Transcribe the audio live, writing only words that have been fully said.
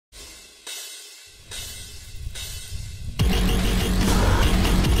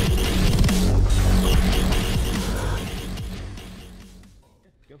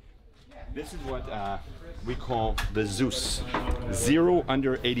what we call the Z.U.E.S, 0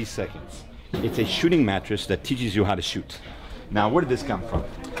 under 80 seconds. It's a shooting mattress that teaches you how to shoot. Now, where did this come from?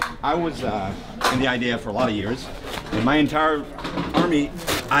 I was in the idea for a lot of years. In my entire army,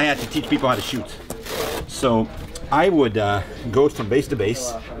 I had to teach people how to shoot. So I would go from base to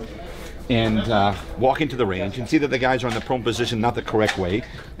base and walk into the range and see that the guys are in the prone position, not the correct way.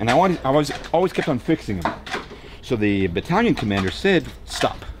 And I always kept on fixing them. So the battalion commander said,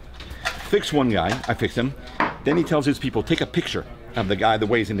 stop. Fix one guy, I fixed him. Then he tells his people, take a picture of the guy the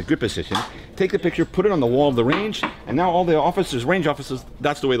way he's in the grip position. Take the picture, put it on the wall of the range, and now all the officers, range officers,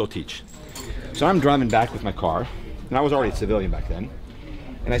 that's the way they'll teach. So I'm driving back with my car, and I was already a civilian back then.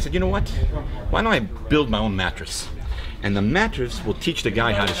 And I said, you know what? Why don't I build my own mattress? And the mattress will teach the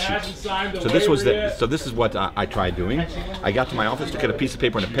guy how to shoot. So this is what I tried doing. I got to my office, took out a piece of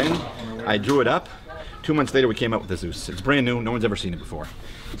paper and a pen. I drew it up. 2 months later, we came out with the Z.U.E.S. It's brand new. No one's ever seen it before.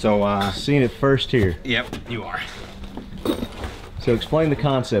 So seen it first here. Yep, you are. So explain the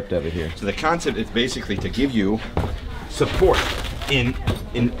concept of it here. So the concept is basically to give you support in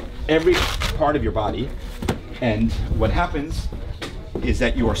every part of your body. And what happens is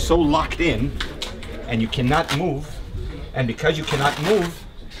that you are so locked in and you cannot move. And because you cannot move,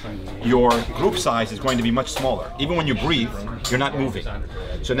 your group size is going to be much smaller. Even when you breathe, you're not moving.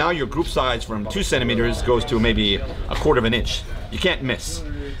 So now your group size from 2 centimeters goes to maybe 1/4 of an inch. You can't miss.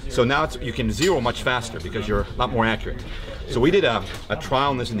 So now you can zero much faster because you're a lot more accurate. So we did a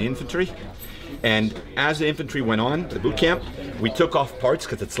trial on this in the infantry. And as the infantry went on, the boot camp, we took off parts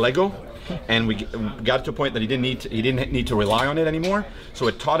because it's Lego. And we got to a point that he didn't need to rely on it anymore. So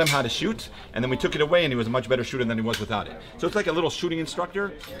it taught him how to shoot, and then we took it away, and he was a much better shooter than he was without it. So it's like a little shooting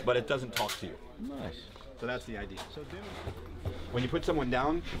instructor, but it doesn't talk to you. Nice. So that's the idea. So when you put someone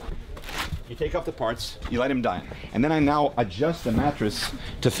down, you take off the parts, you let him die, and then I now adjust the mattress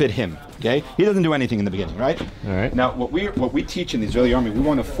to fit him. Okay? He doesn't do anything in the beginning, right? All right. Now what we teach in the Israeli army, we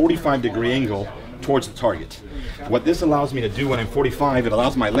want a 45-degree angle towards the target. What this allows me to do when I'm 45, it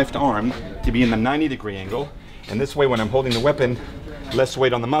allows my left arm to be in the 90-degree angle, and this way when I'm holding the weapon, less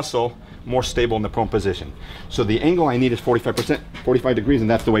weight on the muscle, more stable in the prone position. So the angle I need is 45 degrees, and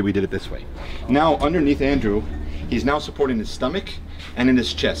that's the way we did it this way. Now underneath Andrew, he's now supporting his stomach and in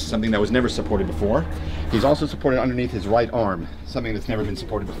his chest, something that was never supported before. He's also supported underneath his right arm, something that's never been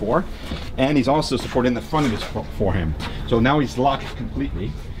supported before. And he's also supported in the front of his forearm. So now he's locked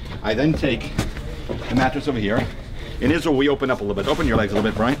completely. I then take the mattress over here. In Israel, we open up a little bit. Open your legs a little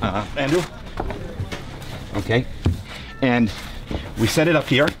bit, Brian. Andrew. Okay. And we set it up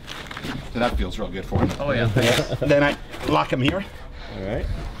here. So that feels real good for him. Oh, yeah. Then I lock him here. All right.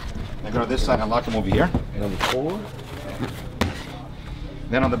 I go to this side and lock him over here. Number 4.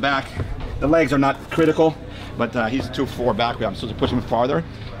 Then on the back, the legs are not critical, but he's too far back. I'm supposed to push him farther.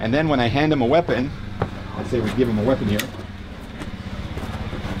 And then when I hand him a weapon, let's say we give him a weapon here.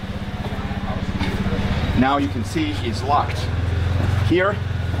 Now you can see he's locked. Here,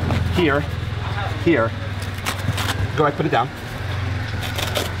 here, here. Go ahead, put it down.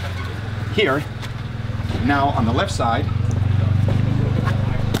 Here. Now on the left side,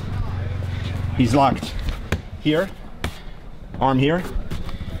 he's locked. Here, arm here,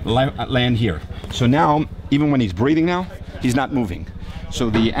 land here. So now, even when he's breathing now, he's not moving.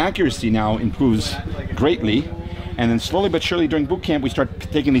 So the accuracy now improves greatly. And then slowly but surely during boot camp, we start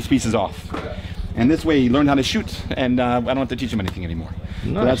taking these pieces off. And this way he learned how to shoot, and I don't have to teach him anything anymore.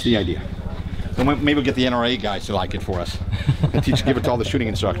 Nice. So that's the idea. So maybe we'll get the NRA guys to like it for us. And give it to all the shooting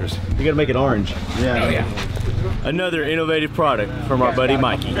instructors. You gotta make it orange. Yeah. Oh, yeah. Another innovative product from our buddy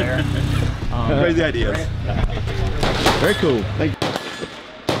Mikey. Crazy ideas. Very cool. Thank you.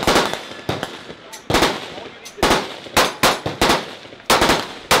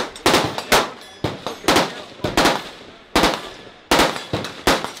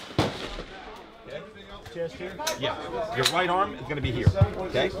 Chest here? Yeah. Your right arm is going to be here.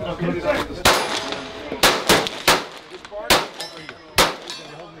 Okay? Okay. This part over here.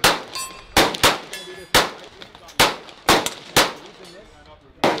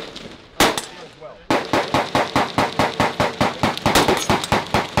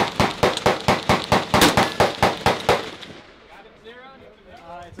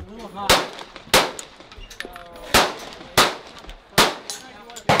 It's a little hot.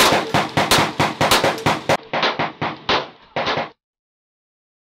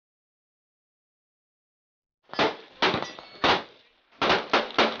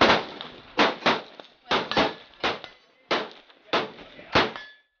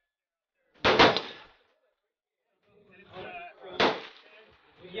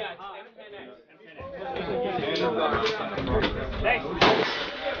 Yeah, it's M10X. Thanks.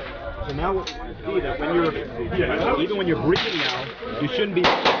 So now what you want to see that when you're, even when you're breathing now, you shouldn't be.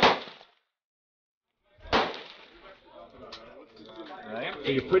 So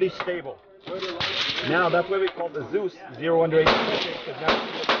you're pretty stable. Now that's why we call the Z.U.E.S 0 under 80 seconds, because now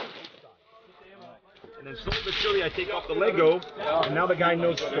and then slowly but surely I take off the Lego, and now the guy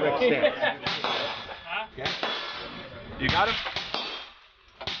knows the correct stance. Okay? You got him?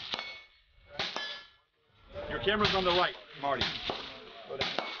 Your camera's on the right, Marty.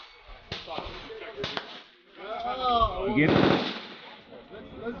 You get it?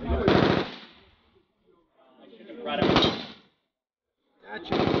 Right up.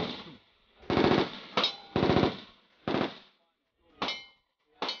 Gotcha.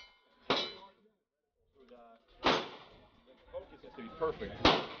 To be perfect.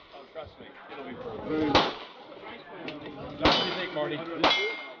 Oh, trust me, it'll be perfect. What do you think, Marty?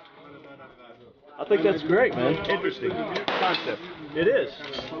 I think that's great, man. Interesting concept. It is.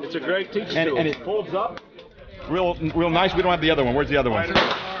 It's a great teaching tool. And it folds up real nice. We don't have the other one. Where's the other one?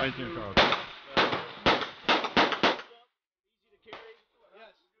 Right there, Carl.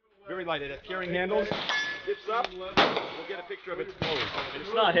 Very light. It has carrying handles. Zips up. We'll get a picture of it closed.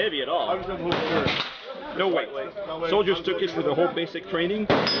 It's not heavy at all. No weight. Soldiers took it for the whole basic training.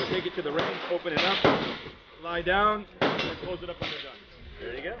 They'll take it to the range, open it up, lie down, and close it up when they're done.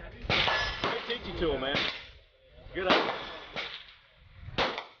 There you go. Great teaching tool, man.